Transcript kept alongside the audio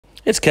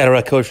It's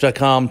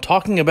cataractcoach.com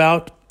talking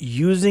about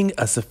using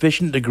a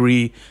sufficient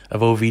degree of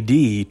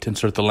OVD to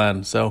insert the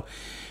lens. So,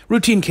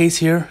 routine case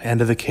here,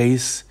 end of the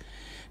case.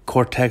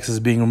 Cortex is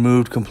being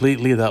removed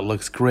completely. That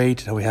looks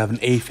great. Now we have an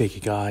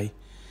aphakic eye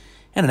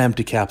and an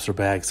empty capsular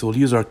bag. So we'll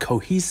use our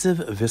cohesive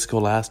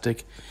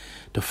viscoelastic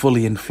to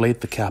fully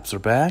inflate the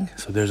capsular bag.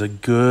 So there's a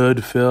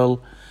good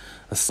fill,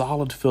 a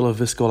solid fill of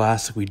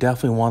viscoelastic. We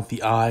definitely want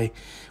the eye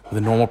with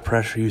a normal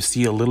pressure. You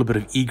see a little bit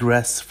of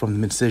egress from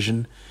the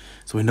incision,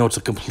 so we know it's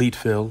a complete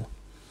fill.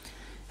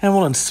 And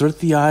we'll insert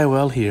the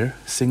IOL here,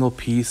 single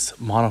piece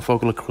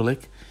monofocal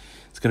acrylic.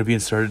 It's going to be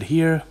inserted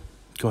here,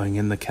 going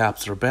in the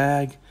capsular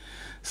bag,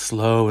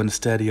 slow and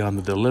steady on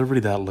the delivery.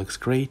 That looks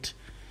great.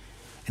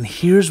 And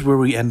here's where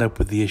we end up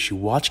with the issue.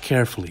 Watch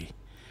carefully.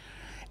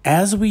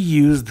 As we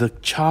use the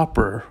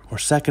chopper or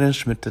second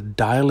instrument to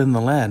dial in the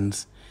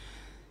lens,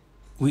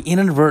 we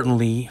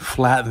inadvertently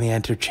flatten the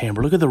anterior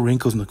chamber. Look at the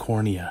wrinkles in the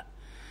cornea.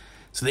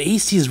 So the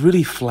AC is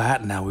really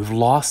flat now. We've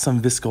lost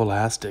some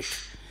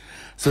viscoelastic.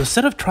 So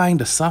instead of trying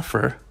to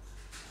suffer,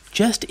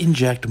 just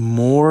inject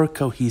more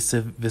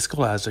cohesive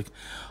viscoelastic.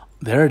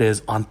 There it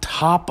is, on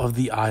top of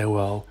the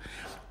IOL,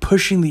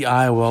 pushing the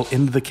IOL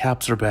into the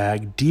capsular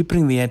bag,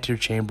 deepening the anterior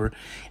chamber,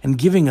 and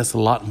giving us a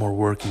lot more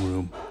working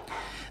room.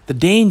 The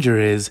danger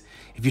is,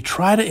 if you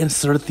try to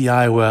insert the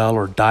IOL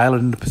or dial it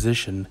into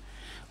position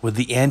with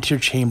the anterior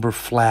chamber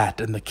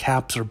flat and the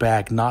capsular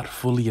bag not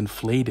fully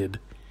inflated,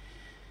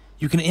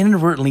 you can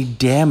inadvertently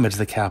damage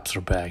the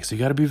capsular bag. So you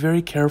got to be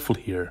very careful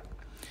here.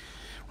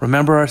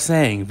 Remember our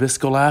saying,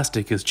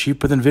 viscoelastic is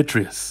cheaper than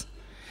vitreous.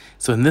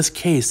 So in this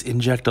case,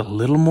 inject a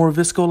little more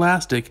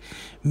viscoelastic.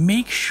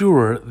 Make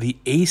sure the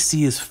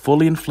AC is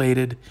fully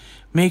inflated.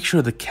 Make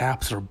sure the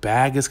capsular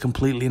bag is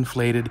completely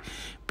inflated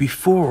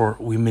before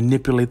we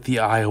manipulate the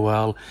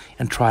IOL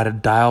and try to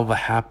dial the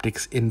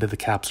haptics into the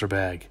capsular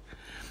bag.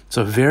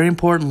 So a very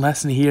important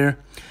lesson here.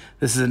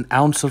 This is an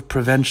ounce of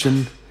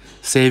prevention,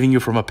 saving you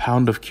from a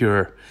pound of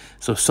cure.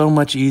 So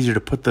much easier to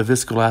put the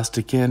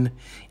viscoelastic in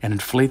and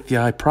inflate the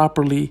eye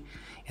properly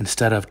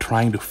instead of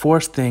trying to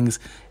force things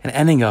and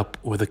ending up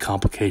with a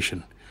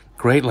complication.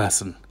 Great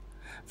lesson.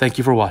 Thank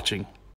you for watching.